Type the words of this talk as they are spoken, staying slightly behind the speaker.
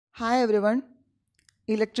Hi everyone.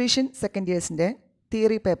 Electrician second yearsന്റെ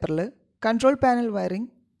theory പേപ്പറിൽ control panel wiring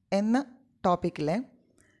എന്ന ടോപ്പിക്കിലെ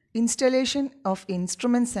installation of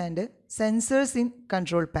instruments and sensors in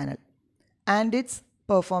control panel and it's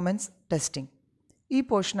performance testing ഈ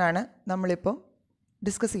പോർഷനാണ് നമ്മളിപ്പോൾ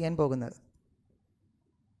discuss ചെയ്യാൻ പോകുന്നത്.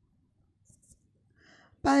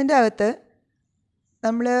 അപ്പോൾ അതിൻ്റെ അകത്ത്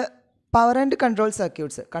നമ്മൾ power and control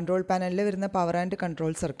circuits, control പാനലിൽ വരുന്ന പവർ ആൻഡ്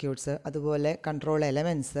കൺട്രോൾ സർക്യൂട്ട്സ്, അതുപോലെ കൺട്രോൾ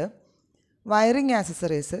എലമെൻറ്റ്സ്, വയറിംഗ്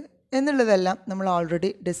ആക്സസറീസ് എന്നുള്ളതെല്ലാം നമ്മൾ ഓൾറെഡി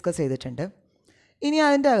ഡിസ്കസ് ചെയ്തിട്ടുണ്ട്. ഇനി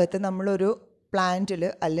അതിൻ്റെ അകത്ത് നമ്മളൊരു പ്ലാന്റിൽ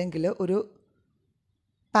അല്ലെങ്കിൽ ഒരു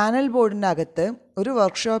പാനൽ ബോർഡിൻ്റെ അകത്ത് ഒരു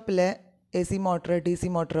വർക്ക്ഷോപ്പിലെ AC മോട്ടർ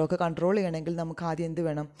DC മോട്ടറോ ഒക്കെ കൺട്രോൾ ചെയ്യണമെങ്കിൽ നമുക്ക് ആദ്യം എന്ത്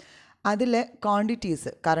വേണം? അതിലെ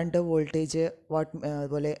ക്വാണ്ടിറ്റീസ്, കറണ്ട്, വോൾട്ടേജ്,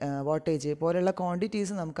 അതുപോലെ വാട്ടേജ് പോലെയുള്ള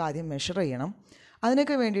ക്വാണ്ടിറ്റീസ് നമുക്ക് ആദ്യം മെഷർ ചെയ്യണം.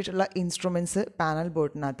 അതിനൊക്കെ വേണ്ടിയിട്ടുള്ള ഇൻസ്ട്രുമെൻറ്റ്സ് പാനൽ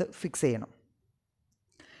ബോർഡിനകത്ത് ഫിക്സ് ചെയ്യണം.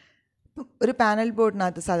 ഒരു പാനൽ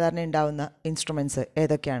ബോർഡിനകത്ത് സാധാരണ ഉണ്ടാവുന്ന ഇൻസ്ട്രുമെൻറ്റ്സ്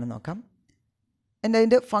ഏതൊക്കെയാണെന്ന് നോക്കാം.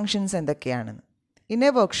 അതിൻ്റെ ഫങ്ഷൻസ് എന്തൊക്കെയാണെന്ന്. In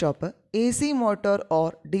A workshop AC motor or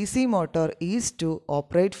DC motor is to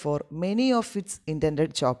operate for many of its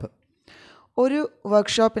intended job. ഒരു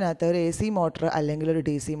വർക്ക്ഷോപ്പിനകത്ത് ഒരു AC മോട്ടർ അല്ലെങ്കിൽ ഒരു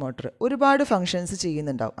DC മോട്ടർ ഒരുപാട് ഫങ്ഷൻസ്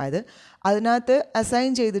ചെയ്യുന്നുണ്ടാവും. അതായത് അതിനകത്ത്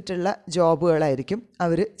അസൈൻ ചെയ്തിട്ടുള്ള ജോബുകളായിരിക്കും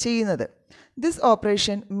അവർ ചെയ്യുന്നത്. This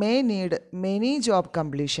operation may need many job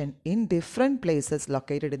completion in different places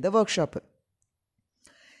located in the workshop.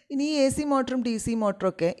 ഇനി ഈ AC മോട്ടറും DC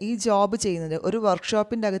മോട്ടറൊക്കെ ഈ ജോബ് ചെയ്യുന്നത് ഒരു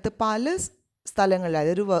വർക്ക്ഷോപ്പിൻ്റെ അകത്ത് പല സ്ഥലങ്ങളിൽ,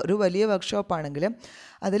 അതായത് ഒരു വലിയ വർക്ക്ഷോപ്പാണെങ്കിലും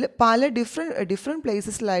അതിൽ പല ഡിഫറെൻറ്റ്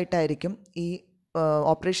പ്ലേസസിലായിട്ടായിരിക്കും ഈ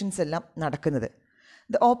ഓപ്പറേഷൻസ് എല്ലാം നടക്കുന്നത്.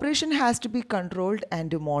 The operation has to B controlled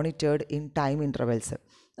and monitored in time intervals.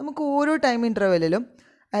 നമുക്ക് ഓരോ ടൈം ഇൻ്റർവെല്ലിലും,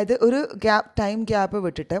 അതായത് ഒരു ടൈം ഗ്യാപ്പ്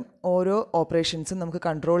വിട്ടിട്ട് ഓരോ ഓപ്പറേഷൻസും നമുക്ക്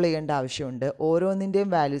കൺട്രോൾ ചെയ്യേണ്ട ആവശ്യമുണ്ട്. ഓരോന്നിൻ്റെയും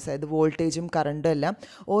വാല്യൂസ്, അതായത് വോൾട്ടേജും കറണ്ടും എല്ലാം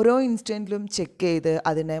ഓരോ ഇൻസ്റ്റൻറ്റിലും ചെക്ക് ചെയ്ത്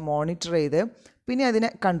അതിനെ മോണിറ്റർ ചെയ്ത് പിന്നെ അതിനെ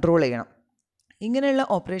കൺട്രോൾ ചെയ്യണം. ഇങ്ങനെയുള്ള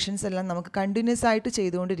ഓപ്പറേഷൻസ് എല്ലാം നമുക്ക് കണ്ടിന്യൂസ് ആയിട്ട്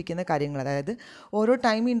ചെയ്തുകൊണ്ടിരിക്കുന്ന കാര്യങ്ങൾ. അതായത് ഓരോ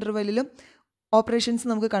ടൈം ഇൻ്റർവെല്ലിലും ഓപ്പറേഷൻസ്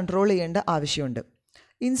നമുക്ക് കൺട്രോൾ ചെയ്യേണ്ട ആവശ്യമുണ്ട്.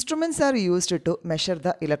 Instruments are used to measure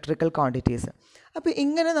the electrical quantities. അപ്പോൾ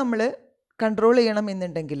ഇങ്ങനെ നമ്മൾ കൺട്രോൾ ചെയ്യണം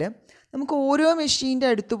എന്നുണ്ടെങ്കിൽ നമുക്ക് ഓരോ മെഷീൻ്റെ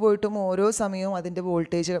അടുത്ത് പോയിട്ടും ഓരോ സമയവും അതിൻ്റെ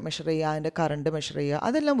വോൾട്ടേജ് മെഷർ ചെയ്യുക, അതിൻ്റെ കറണ്ട് മെഷർ ചെയ്യുക,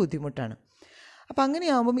 അതെല്ലാം ബുദ്ധിമുട്ടാണ്. അപ്പോൾ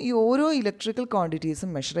അങ്ങനെയാകുമ്പം ഈ ഓരോ ഇലക്ട്രിക്കൽ ക്വാണ്ടിറ്റീസും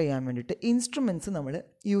മെഷർ ചെയ്യാൻ വേണ്ടിയിട്ട് ഇൻസ്ട്രുമെൻറ്റ്സ് നമ്മൾ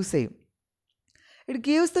യൂസ് ചെയ്യും. It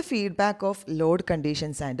gives the feedback of load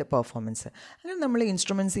conditions and performance. അങ്ങനെ നമ്മൾ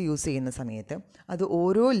ഇൻസ്ട്രുമെൻറ്റ്സ് യൂസ് ചെയ്യുന്ന സമയത്ത് അത്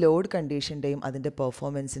ഓരോ ലോഡ് കണ്ടീഷൻ്റെയും അതിൻ്റെ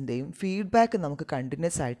പെർഫോമൻസിൻ്റെയും ഫീഡ്ബാക്ക് നമുക്ക്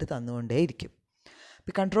കണ്ടിന്യൂസ് ആയിട്ട് തന്നുകൊണ്ടേയിരിക്കും.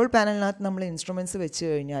 ഇപ്പോൾ കൺട്രോൾ പാനലിനകത്ത് നമ്മൾ ഇൻസ്ട്രുമെൻറ്റ്സ് വെച്ച്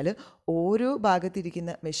കഴിഞ്ഞാൽ ഓരോ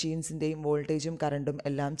ഭാഗത്തിരിക്കുന്ന മെഷീൻസിൻ്റെയും വോൾട്ടേജും കറണ്ടും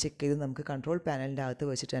എല്ലാം ചെക്ക് ചെയ്ത് നമുക്ക് കൺട്രോൾ പാനലിൻ്റെ അകത്ത്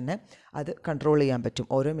വെച്ചിട്ട് തന്നെ അത് കൺട്രോൾ ചെയ്യാൻ പറ്റും.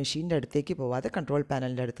 ഓരോ മെഷീൻ്റെ അടുത്തേക്ക് പോവാതെ കൺട്രോൾ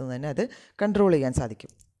പാനലിൻ്റെ അടുത്ത് നിന്ന് തന്നെ അത് കൺട്രോൾ ചെയ്യാൻ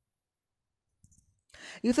സാധിക്കും.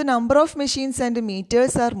 If the number of machines and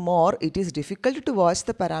meters are more, it is difficult to watch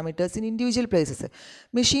the parameters in individual places.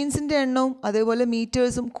 മെഷീൻസിൻ്റെ എണ്ണവും അതേപോലെ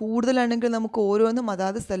മീറ്റേഴ്സും കൂടുതലാണെങ്കിൽ നമുക്ക് ഓരോന്നും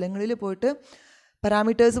അതാത് സ്ഥലങ്ങളിൽ പോയിട്ട്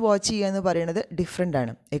പാരാമീറ്റേഴ്സ് വാച്ച് ചെയ്യുക എന്ന് പറയുന്നത് ഡിഫറെൻ്റ്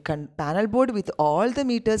ആണ്. A panel board with all the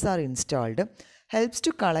metres R installed helps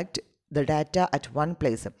to collect the data at one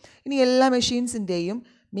place. ഇനി എല്ലാ മെഷീൻസിൻ്റെയും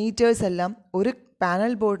മീറ്റേഴ്സ് എല്ലാം ഒരു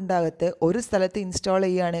പാനൽ ബോർഡിൻ്റെ അകത്ത് ഒരു സ്ഥലത്ത് ഇൻസ്റ്റാൾ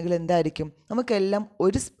ചെയ്യുകയാണെങ്കിൽ എന്തായിരിക്കും, നമുക്കെല്ലാം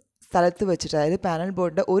ഒരു സ്ഥലത്ത് വെച്ചിട്ട്, അതായത് പാനൽ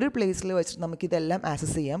ബോർഡിൻ്റെ ഒരു പ്ലേസിൽ വെച്ചിട്ട് നമുക്കിതെല്ലാം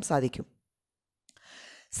ആക്സസ് ചെയ്യാൻ സാധിക്കും.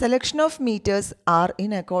 Selection of metres are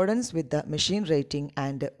in accordance with the machine rating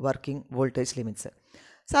and working voltage limits.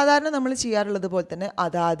 സാധാരണ നമ്മൾ ചെയ്യാറുള്ളത് പോലെ തന്നെ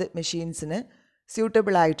അതാത് മെഷീൻസിന്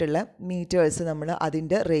സ്യൂട്ടബിൾ ആയിട്ടുള്ള മീറ്റേഴ്സ് നമ്മൾ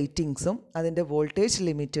അതിൻ്റെ റേറ്റിംഗ്സും അതിൻ്റെ വോൾട്ടേജ്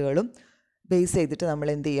ലിമിറ്റുകളും ബേസ് ചെയ്തിട്ട് നമ്മൾ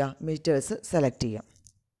എന്ത് ചെയ്യുക, മീറ്റേഴ്സ് സെലക്ട് ചെയ്യാം.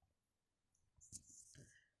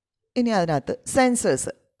 ഇനി അതിനകത്ത്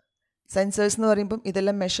സെൻസേഴ്സ് എന്ന് പറയുമ്പം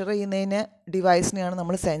ഇതെല്ലാം മെഷർ ചെയ്യുന്നതിന് ഡിവൈസിനെയാണ്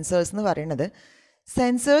നമ്മൾ സെൻസേഴ്സ് എന്ന് പറയുന്നത്.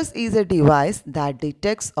 Sensors is A device that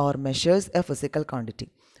detects or measures A physical quantity.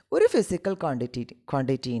 ഒരു ഫിസിക്കൽ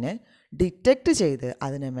ക്വാണ്ടിറ്റീനെ ഡിറ്റക്റ്റ് ചെയ്ത്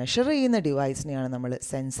അതിനെ മെഷർ ചെയ്യുന്ന ഡിവൈസിനെയാണ് നമ്മൾ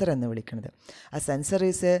സെൻസർ എന്ന് വിളിക്കുന്നത്. ആ sensor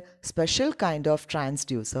is A special kind of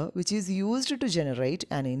transducer which is used to generate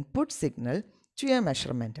an input signal to A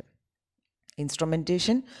measurement,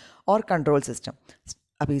 instrumentation or control system.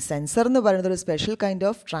 അപ്പോൾ ഈ സെൻസർ എന്ന് പറയുന്നത് ഒരു സ്പെഷ്യൽ കൈൻഡ്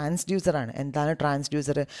ഓഫ് ട്രാൻസ്ഡ്യൂസറാണ്. എന്താണ്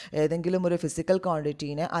ട്രാൻസ്ഡ്യൂസർ? ഏതെങ്കിലും ഒരു ഫിസിക്കൽ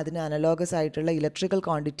ക്വാണ്ടിറ്റീനെ അതിന് അനലോഗസ് ആയിട്ടുള്ള ഇലക്ട്രിക്കൽ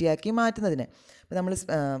ക്വാണ്ടിറ്റി ആക്കി മാറ്റുന്നതിന്. ഇപ്പോൾ നമ്മൾ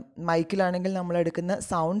മൈക്കിലാണെങ്കിൽ നമ്മൾ എടുക്കുന്ന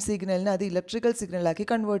സൗണ്ട് സിഗ്നലിനെ അത് ഇലക്ട്രിക്കൽ സിഗ്നലാക്കി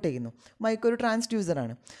കൺവേർട്ട് ചെയ്യുന്നു. മൈക്ക് ഒരു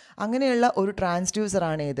ട്രാൻസ്ഡ്യൂസറാണ്. അങ്ങനെയുള്ള ഒരു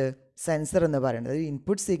ട്രാൻസ്ഡ്യൂസറാണ് ഏത് സെൻസർ എന്ന് പറയുന്നത്. ഒരു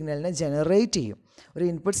ഇൻപുട്ട് സിഗ്നലിനെ ജനറേറ്റ് ചെയ്യും. ഒരു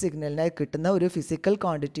ഇൻപുട്ട് സിഗ്നലിനായി കിട്ടുന്ന ഒരു ഫിസിക്കൽ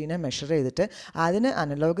ക്വാണ്ടിറ്റീനെ മെഷർ ചെയ്തിട്ട് അതിന്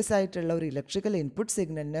അനലോഗസ് ആയിട്ടുള്ള ഒരു ഇലക്ട്രിക്കൽ ഇൻപുട്ട്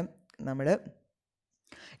സിഗ്നലിനെ നമ്മൾ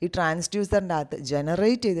ഈ ട്രാൻസ്ഡ്യൂസറിൻ്റെ അകത്ത്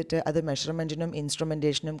ജനറേറ്റ് ചെയ്തിട്ട് അത് മെഷർമെൻറ്റിനും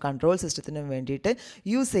ഇൻസ്ട്രുമെൻറ്റേഷനും കൺട്രോൾ സിസ്റ്റത്തിനും വേണ്ടിയിട്ട്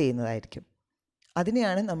യൂസ് ചെയ്യുന്നതായിരിക്കും.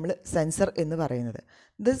 അതിനെയാണ് നമ്മൾ സെൻസർ എന്ന് പറയുന്നത്.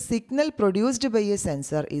 The signal produced by A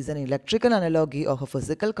sensor is N electrical analogy of A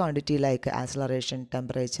physical quantity like acceleration,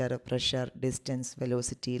 temperature, pressure, distance,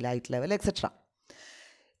 velocity, light level etcetera.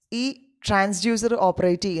 ഈ ട്രാൻസ്ഡ്യൂസർ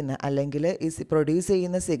ഓപ്പറേറ്റ് ചെയ്യുന്ന അല്ലെങ്കിൽ ഈ പ്രൊഡ്യൂസ്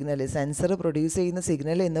ചെയ്യുന്ന സിഗ്നൽ, സെൻസർ പ്രൊഡ്യൂസ് ചെയ്യുന്ന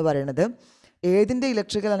സിഗ്നൽ എന്ന് പറയുന്നത് ഏതിൻ്റെ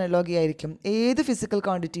ഇലക്ട്രിക്കൽ അനലോഗി ആയിരിക്കും? ഏത് ഫിസിക്കൽ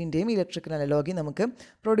ക്വാണ്ടിറ്റീൻ്റെയും ഇലക്ട്രിക്കൽ അനലോഗി നമുക്ക്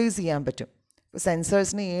പ്രൊഡ്യൂസ് ചെയ്യാൻ പറ്റും.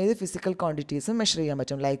 സെൻസേഴ്സിന് ഏത് ഫിസിക്കൽ ക്വാണ്ടിറ്റീസും മെഷർ ചെയ്യാൻ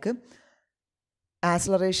പറ്റും. Like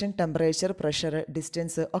acceleration, temperature, pressure,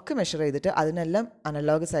 distance ഒക്കെ മെഷർ ചെയ്തിട്ട് അതിനെല്ലാം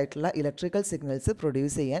അനലോഗസ് ആയിട്ടുള്ള ഇലക്ട്രിക്കൽ സിഗ്നൽസ്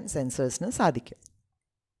പ്രൊഡ്യൂസ് ചെയ്യാൻ സെൻസേഴ്സിന് സാധിക്കും.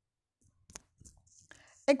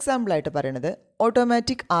 എക്സാമ്പിളായിട്ട് പറയുന്നത്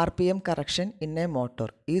automatic RPM correction in A motor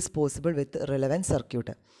is possible with relevant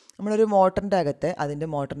circuit. നമ്മളൊരു മോട്ടറിൻ്റെ അകത്ത് അതിൻ്റെ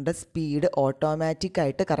മോട്ടറിൻ്റെ സ്പീഡ്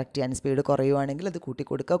ഓട്ടോമാറ്റിക്കായിട്ട് കറക്റ്റ് ചെയ്യാൻ, സ്പീഡ് കുറയുവാണെങ്കിൽ അത് കൂട്ടി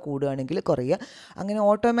കൊടുക്കുക, കൂടുകയാണെങ്കിൽ കുറയുക, അങ്ങനെ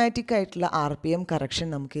ഓട്ടോമാറ്റിക്കായിട്ടുള്ള RPM കറക്ഷൻ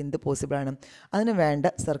നമുക്ക് എന്ത് പോസിബിളാണ്? അതിന് വേണ്ട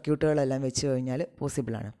സർക്യൂട്ടുകളെല്ലാം വെച്ച് കഴിഞ്ഞാൽ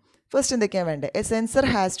പോസിബിളാണ്. ഫസ്റ്റ് എന്തൊക്കെയാണ് വേണ്ടത്? A sensor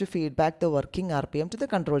has to feedback the working RPM to the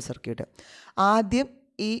control circuit. ആദ്യം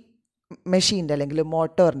ഈ മെഷീൻ്റെ അല്ലെങ്കിൽ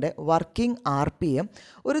മോട്ടോറിൻ്റെ വർക്കിംഗ് RPM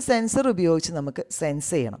ഒരു സെൻസർ ഉപയോഗിച്ച് നമുക്ക് സെൻസ്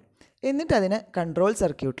ചെയ്യണം. എന്നിട്ട് അതിനെ കൺട്രോൾ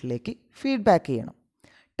സർക്യൂട്ടിലേക്ക് ഫീഡ്ബാക്ക് ചെയ്യണം.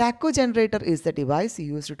 Taco generator is the device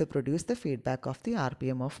used to produce the feedback of the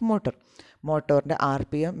RPM of motor. മോട്ടോറിൻ്റെ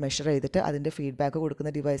RPM measure ചെയ്തിട്ട് അതിൻ്റെ ഫീഡ്ബാക്ക്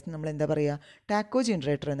കൊടുക്കുന്ന ഡിവൈസിന് നമ്മൾ എന്താ പറയുക? ടാക്കോ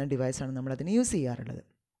ജനറേറ്റർ എന്ന ഡിവൈസാണ് നമ്മളതിന് യൂസ് ചെയ്യാറുള്ളത്.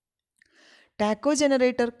 Taco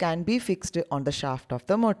generator can be fixed on the shaft of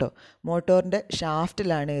the motor. മോട്ടോറിൻ്റെ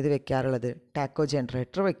ഷാഫ്റ്റിലാണ് ഇത് വെക്കാറുള്ളത്? ടാക്കോ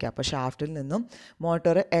ജനറേറ്റർ വെക്കുക. അപ്പോൾ ഷാഫ്റ്റിൽ നിന്നും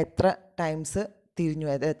മോട്ടോർ എത്ര ടൈംസ് തിരിഞ്ഞു,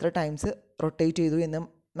 എത്ര ടൈംസ് റൊട്ടേറ്റ് ചെയ്തു എന്ന്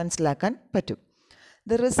മനസ്സിലാക്കാൻ പറ്റും.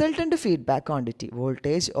 The resultant feedback quantity,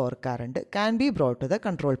 voltage or current can be brought to the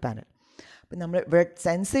control panel. അപ്പം നമ്മൾ ഇവിടെ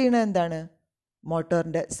സെൻസ് ചെയ്യുന്നത് എന്താണ്?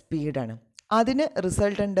 മോട്ടോറിൻ്റെ സ്പീഡാണ്. അതിന്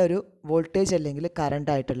റിസൾട്ടൻ്റെ ഒരു വോൾട്ടേജ് അല്ലെങ്കിൽ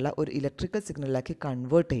കറണ്ടായിട്ടുള്ള ഒരു ഇലക്ട്രിക്കൽ സിഗ്നലിലാക്കി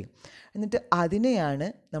കൺവേർട്ട് ചെയ്യും. എന്നിട്ട് അതിനെയാണ്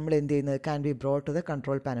നമ്മൾ എന്ത് ചെയ്യുന്നത്? Can be brought to the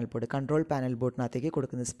control panel board. Control panel ബോർഡിനകത്തേക്ക്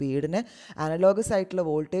കൊടുക്കുന്ന സ്പീഡിനെ അനലോഗസ് ആയിട്ടുള്ള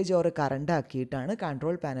വോൾട്ടേജ് ഓർ കറണ്ട് ആക്കിയിട്ടാണ്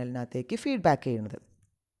കൺട്രോൾ പാനലിനകത്തേക്ക് ഫീഡ്ബാക്ക് ചെയ്യുന്നത്.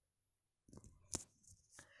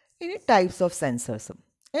 ഇനി ടൈപ്സ് ഓഫ് സെൻസേഴ്സും.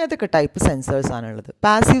 ഏതൊക്കെ ടൈപ്പ് സെൻസേഴ്സാണുള്ളത്?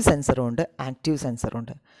 പാസീവ് സെൻസറും ഉണ്ട്, ആക്റ്റീവ് സെൻസറും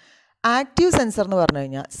ഉണ്ട്. ആക്റ്റീവ് സെൻസർ എന്ന് പറഞ്ഞു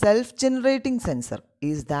കഴിഞ്ഞാൽ self generating sensor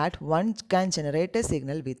is that one can generate A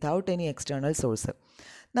signal without any external source.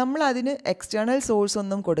 നമ്മളതിന് എക്സ്റ്റേണൽ സോഴ്സ്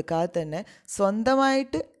ഒന്നും കൊടുക്കാതെ തന്നെ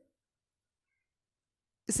സ്വന്തമായിട്ട്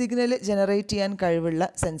സിഗ്നൽ ജനറേറ്റ് ചെയ്യാൻ കഴിവുള്ള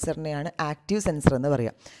സെൻസറിനെയാണ് ആക്റ്റീവ് സെൻസർ എന്ന്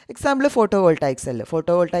പറയുക. Example photovoltaic cell.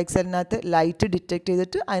 Photovoltaic സെല്ലിനകത്ത് light detect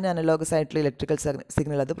ചെയ്തിട്ട് അതിന് അനലോഗസ് ആയിട്ടുള്ള ഇലക്ട്രിക്കൽ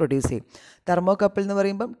സിഗ്നൽ അത് പ്രൊഡ്യൂസ് ചെയ്യും. തെർമോകപ്പിൾ എന്ന്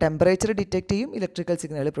പറയുമ്പം ടെമ്പറേച്ചർ ഡിറ്റക്ട് ചെയ്യും, ഇലക്ട്രിക്കൽ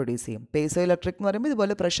സിഗ്നൽ പ്രൊഡ്യൂസ് ചെയ്യും. പേസോ ഇലക്ട്രിക് എന്ന് പറയുമ്പോൾ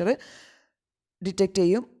ഇതുപോലെ പ്രഷർ ഡിറ്റക്ട്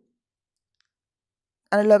ചെയ്യും,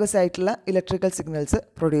 അനലോഗസ് ആയിട്ടുള്ള ഇലക്ട്രിക്കൽ സിഗ്നൽസ്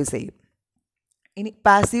പ്രൊഡ്യൂസ് ചെയ്യും. ഇനി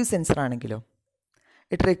പാസീവ് സെൻസർ ആണെങ്കിലോ,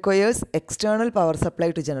 it requires external power supply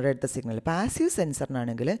to generate the signal. Passive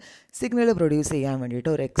സെൻസറിനാണെങ്കിൽ signal produce ചെയ്യാൻ വേണ്ടിയിട്ട്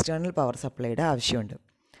ഒരു എക്സ്റ്റേണൽ പവർ സപ്ലൈയുടെ ആവശ്യമുണ്ട്.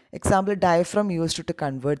 Example diaphragm used to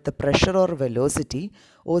convert the pressure or velocity,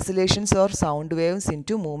 oscillations or sound waves in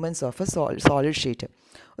to movements of A solid sheet.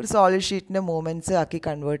 ഒരു solid ഷീറ്റിൻ്റെ movements ആക്കി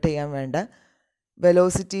convert ചെയ്യാൻ വേണ്ട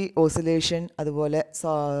velocity, oscillation, അതുപോലെ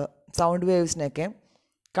സൗണ്ട് വേവ്സിനൊക്കെ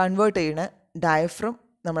കൺവേർട്ട് ചെയ്യുന്ന ഡയഫ്രം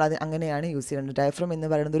നമ്മളത് അങ്ങനെയാണ് യൂസ് ചെയ്യുന്നത്. ഡയഫ്രം എന്ന്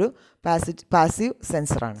പറയുന്നതൊരു പാസീവ്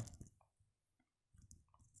സെൻസറാണ്.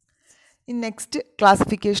 ഈ നെക്സ്റ്റ്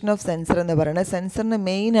ക്ലാസിഫിക്കേഷൻ ഓഫ് സെൻസർ എന്ന് പറയുന്നത് സെൻസറിന്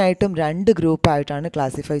മെയിനായിട്ടും 2 ഗ്രൂപ്പായിട്ടാണ്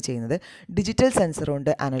ക്ലാസിഫൈ ചെയ്യുന്നത്. Digital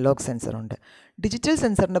സെൻസറുണ്ട്, analogue സെൻസറുണ്ട്. ഡിജിറ്റൽ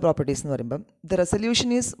സെൻസറിൻ്റെ പ്രോപ്പർട്ടീസ് എന്ന് പറയുമ്പം the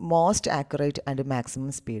resolution is most accurate and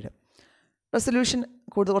maximum speed. Resolution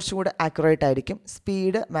കുറച്ചുകൂടെ ആക്യുറേറ്റ് ആയിരിക്കും,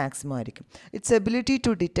 സ്പീഡ് മാക്സിമം ആയിരിക്കും. It's ability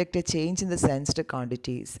to detect A change in the sensed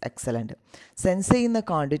quantities excellent. Sense ചെയ്യുന്ന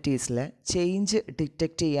ക്വാണ്ടിറ്റീസിൽ ചേഞ്ച്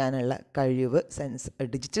ഡിറ്റക്റ്റ് ചെയ്യാനുള്ള കഴിവ്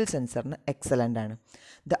digital സെൻസറിന് excellent ആണ്.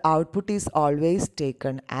 The output is always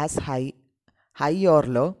taken as high or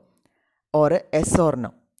law or S or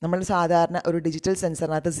no. നമ്മൾ സാധാരണ ഒരു digital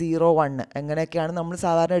സെൻസറിനകത്ത് 0, 1 എങ്ങനെയൊക്കെയാണ് നമ്മൾ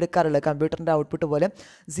സാധാരണ എടുക്കാറുള്ളത്. കമ്പ്യൂട്ടറിൻ്റെ ഔട്ട്പുട്ട് പോലെ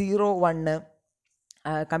 0, 1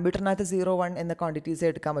 കമ്പ്യൂട്ടറിനകത്ത് 0, 1 എന്ന ക്വാണ്ടിറ്റീസേ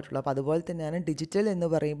എടുക്കാൻ പറ്റുള്ളൂ. അപ്പോൾ അതുപോലെ തന്നെയാണ് ഡിജിറ്റൽ എന്ന്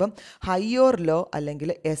പറയുമ്പം ഹൈ ഓർ ലോ അല്ലെങ്കിൽ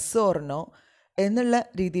എസ് ഓർ നോ എന്നുള്ള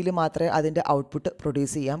രീതിയിൽ മാത്രമേ അതിൻ്റെ ഔട്ട്പുട്ട്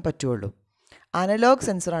പ്രൊഡ്യൂസ് ചെയ്യാൻ പറ്റുള്ളൂ. അനലോഗ്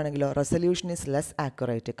സെൻസർ ആണെങ്കിലോ resolution is less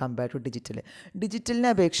accurate compared to digital. ഡിജിറ്റലിനെ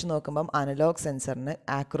അപേക്ഷിച്ച് നോക്കുമ്പം അനലോഗ് സെൻസറിന്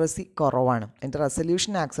ആക്യുറസി കുറവാണ്, അതിൻ്റെ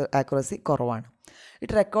റെസൊല്യൂഷൻ ആക്യുറസി കുറവാണ്.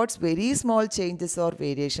 It records very small changes or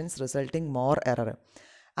variations resulting more error.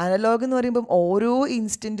 Analogue എന്ന് പറയുമ്പം ഓരോ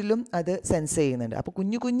ഇൻസ്റ്റൻറ്റിലും അത് സെൻസ് ചെയ്യുന്നുണ്ട്. അപ്പോൾ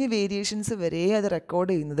കുഞ്ഞു കുഞ്ഞു വേരിയേഷൻസ് വരെ അത്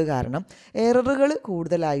റെക്കോർഡ് ചെയ്യുന്നത് കാരണം എററുകൾ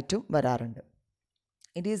കൂടുതലായിട്ടും വരാറുണ്ട്.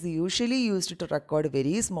 It is usually used to record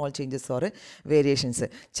very small changes or variations.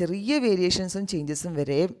 ചെറിയ വേരിയേഷൻസും ചേഞ്ചസും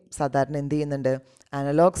വരെ സാധാരണ എന്ത് ചെയ്യുന്നുണ്ട്,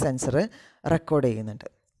 അനലോഗ് സെൻസർ റെക്കോർഡ് ചെയ്യുന്നുണ്ട്.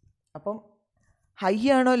 അപ്പം ഹൈ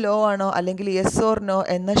ആണോ ലോ ആണോ അല്ലെങ്കിൽ യെസ് ഓർ നോ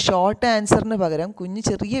എന്ന ഷോർട്ട് ആൻസറിന് പകരം കുഞ്ഞു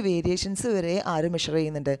ചെറിയ വേരിയേഷൻസ് വരെ ആര് മെഷർ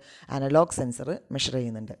ചെയ്യുന്നുണ്ട്, അനലോഗ് സെൻസർ മെഷർ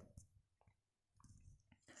ചെയ്യുന്നുണ്ട്.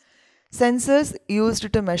 Sensors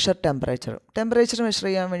used to measure temperature measure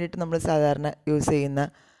ചെയ്യാൻ വേണ്ടിയിട്ട് നമ്മൾ സാധാരണ യൂസ് ചെയ്യുന്ന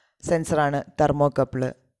സെൻസറാണ് തെർമോകപ്പിള്,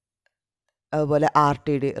 അതുപോലെ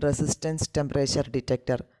RTD resistance temperature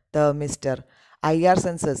detector, thermistor, IR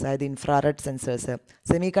sensors അതായത് infrared sensors,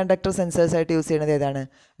 semi conductor sensors ആയിട്ട് യൂസ് ചെയ്യുന്നത് ഏതാണ്,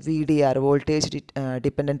 VDR voltage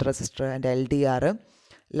dependent resistor and LDR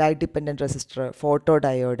light dependent resistor, photo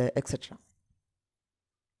diode etcetera.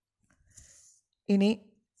 ഇനി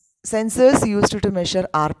sensors used to measure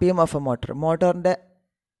RPM of A മോട്ടറിൻ്റെ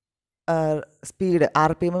speed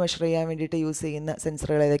RPM measure ചെയ്യാൻ വേണ്ടിയിട്ട് use ചെയ്യുന്ന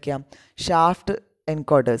സെൻസറുകൾ ഏതൊക്കെയാണ്, ഷാഫ്റ്റ്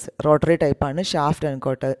എൻകോഡേഴ്സ്, റോട്ടറി ടൈപ്പാണ് ഷാഫ്റ്റ്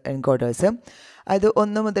എൻകോഡേഴ്സ്. അത്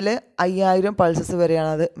 1 മുതൽ 5000 പൾസസ്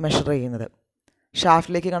വരെയാണ് അത് മെഷർ ചെയ്യുന്നത്.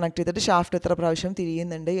 ഷാഫ്റ്റിലേക്ക് കണക്ട് ചെയ്തിട്ട് ഷാഫ്റ്റ് എത്ര പ്രാവശ്യം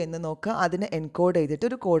തിരിയുന്നുണ്ട് എന്ന് നോക്കുക, അതിനെ എൻകോഡ് ചെയ്തിട്ട്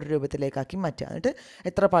ഒരു കോഡ് രൂപത്തിലേക്കാക്കി മാറ്റുക, എന്നിട്ട്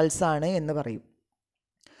എത്ര പൾസാണ് എന്ന് പറയും.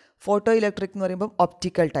 ഫോട്ടോ ഇലക്ട്രിക് എന്ന് പറയുമ്പം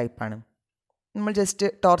ഒപ്റ്റിക്കൽ ടൈപ്പാണ്. നമ്മൾ ജസ്റ്റ്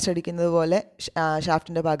ടോർച്ച് അടിക്കുന്നത് പോലെ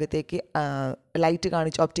ഷാഫ്റ്റിൻ്റെ ഭാഗത്തേക്ക്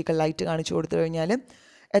ഒപ്റ്റിക്കൽ ലൈറ്റ് കാണിച്ചു കൊടുത്തു കഴിഞ്ഞാൽ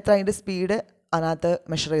എത്ര അതിൻ്റെ സ്പീഡ് അതിനകത്ത്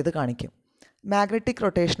മെഷർ ചെയ്ത് കാണിക്കും. മാഗ്നറ്റിക്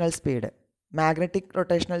റൊട്ടേഷണൽ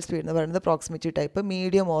സ്പീഡ് എന്ന് പറയുന്നത് proximity type,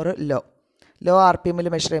 medium or law RPMൽ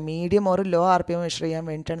measure ചെയ്യാം. Medium or law RPM measure ചെയ്യാൻ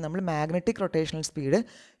വേണ്ടിയിട്ടാണ് നമ്മൾ മാഗ്നറ്റിക് റൊട്ടേഷണൽ സ്പീഡ്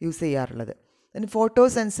യൂസ് ചെയ്യാറുള്ളത്. പിന്നെ ഫോട്ടോ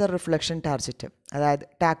സെൻസർ റിഫ്ലക്ഷൻ ടാർജറ്റ്, അതായത്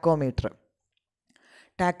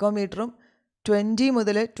ടാക്കോമീറ്ററും 20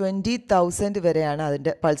 മുതൽ 20,000 വരെയാണ്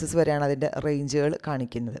അതിൻ്റെ പൾസസ് വരെയാണ് അതിൻ്റെ റേഞ്ചുകൾ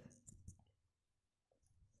കാണിക്കുന്നത്.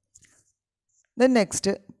 Then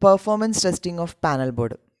next performance testing of panel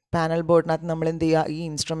ബോർഡിനകത്ത് നമ്മൾ എന്ത് ചെയ്യുക, ഈ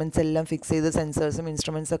ഇൻസ്ട്രുമെൻറ്റ്സ് എല്ലാം ഫിക്സ് ചെയ്ത് സെൻസേഴ്സും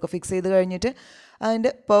ഇൻസ്ട്രുമെൻറ്റ്സൊക്കെ ഫിക്സ് ചെയ്ത് കഴിഞ്ഞിട്ട്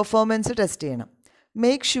അതിൻ്റെ പെർഫോമൻസ് ടെസ്റ്റ് ചെയ്യണം.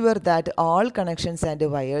 Make sure that all connections and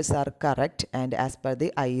wires are correct and as per the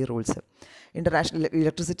REI rules. International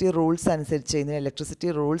electricity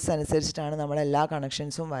rules അനുസരിച്ചിട്ടാണ് നമ്മളെല്ലാ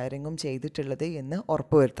കണക്ഷൻസും വയറിങ്ങും ചെയ്തിട്ടുള്ളത് എന്ന്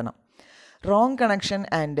ഉറപ്പുവരുത്തണം. Wrong connection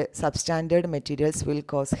and substandard materials will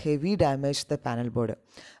cause heavy damage the panel board.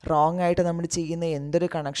 Wrong ആയിട്ട് നമ്മൾ ചെയ്യുന്ന എന്തൊരു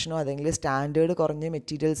കണക്ഷനോ അല്ലെങ്കിൽ സ്റ്റാൻഡേർഡ് കുറഞ്ഞ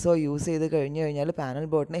മെറ്റീരിയൽസോ യൂസ് ചെയ്ത് കഴിഞ്ഞാൽ പാനൽ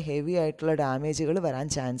ബോർഡിന് ഹെവി ആയിട്ടുള്ള ഡാമേജുകൾ വരാൻ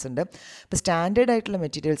ചാൻസ് ഉണ്ട്. ഇപ്പോൾ സ്റ്റാൻഡേർഡ് ആയിട്ടുള്ള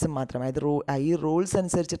മെറ്റീരിയൽസ് മാത്രം, അതായത് ഈ റൂൾസ്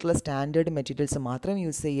അനുസരിച്ചിട്ടുള്ള സ്റ്റാൻഡേർഡ് മെറ്റീരിയൽസ് മാത്രം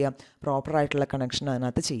യൂസ് ചെയ്യുക, പ്രോപ്പറായിട്ടുള്ള കണക്ഷൻ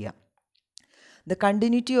അതിനകത്ത് ചെയ്യുക. The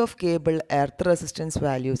continuity of cable earth resistance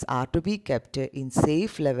values are to be kept in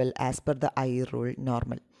safe level as per the REI rule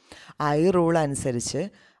normal. REI rule അനുസരിച്ച്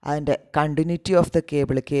അതിൻ്റെ continuity of the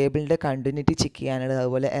കേബിളിൻ്റെ continuity check ചെയ്യാനുള്ളത്,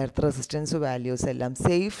 അതുപോലെ earth resistance values എല്ലാം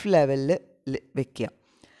safe ലെവലിൽ വെക്കുക.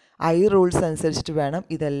 REI rules അനുസരിച്ചിട്ട് വേണം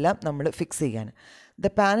ഇതെല്ലാം നമ്മൾ ഫിക്സ് ചെയ്യാൻ.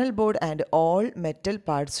 The panel board and all metal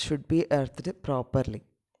parts should be എർത്ത്ഡ് properly.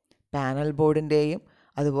 Panel ബോർഡിൻ്റെയും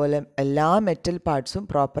അതുപോലെ എല്ലാ മെറ്റൽ പാർട്സും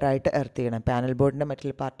പ്രോപ്പറായിട്ട് എർത്ത് ചെയ്യണം. പാനൽ ബോർഡിൻ്റെ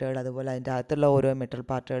മെറ്റൽ പാർട്ടുകൾ, അതുപോലെ അതിൻ്റെ അകത്തുള്ള ഓരോ മെറ്റൽ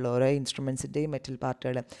പാർട്ടുകൾ, ഓരോ ഇൻസ്ട്രുമെൻസിൻ്റെയും മെറ്റൽ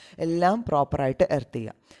പാർട്ടുകൾ എല്ലാം പ്രോപ്പറായിട്ട് എർത്ത്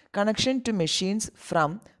ചെയ്യുക. Connection to machines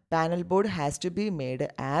from panel board has to be made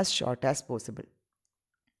as short as possible.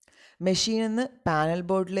 മെഷീനിൽ നിന്ന് പാനൽ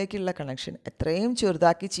ബോർഡിലേക്കുള്ള കണക്ഷൻ എത്രയും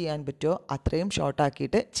ചെറുതാക്കി ചെയ്യാൻ പറ്റുമോ അത്രയും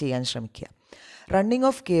ഷോർട്ടാക്കിയിട്ട് ചെയ്യാൻ ശ്രമിക്കുക. Running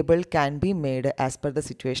of cable can be made as per the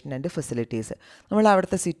situation and facilities. നമ്മൾ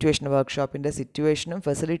അവിടുത്തെ സിറ്റുവേഷൻ, വർക്ക്ഷോപ്പിൻ്റെ സിറ്റുവേഷനും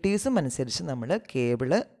ഫെസിലിറ്റീസും അനുസരിച്ച് നമ്മൾ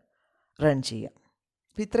കേബിള് റൺ ചെയ്യുക.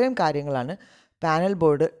 അപ്പോൾ ഇത്രയും കാര്യങ്ങളാണ് പാനൽ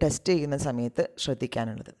ബോർഡ് ടെസ്റ്റ് ചെയ്യുന്ന സമയത്ത്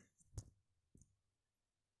ശ്രദ്ധിക്കാനുള്ളത്.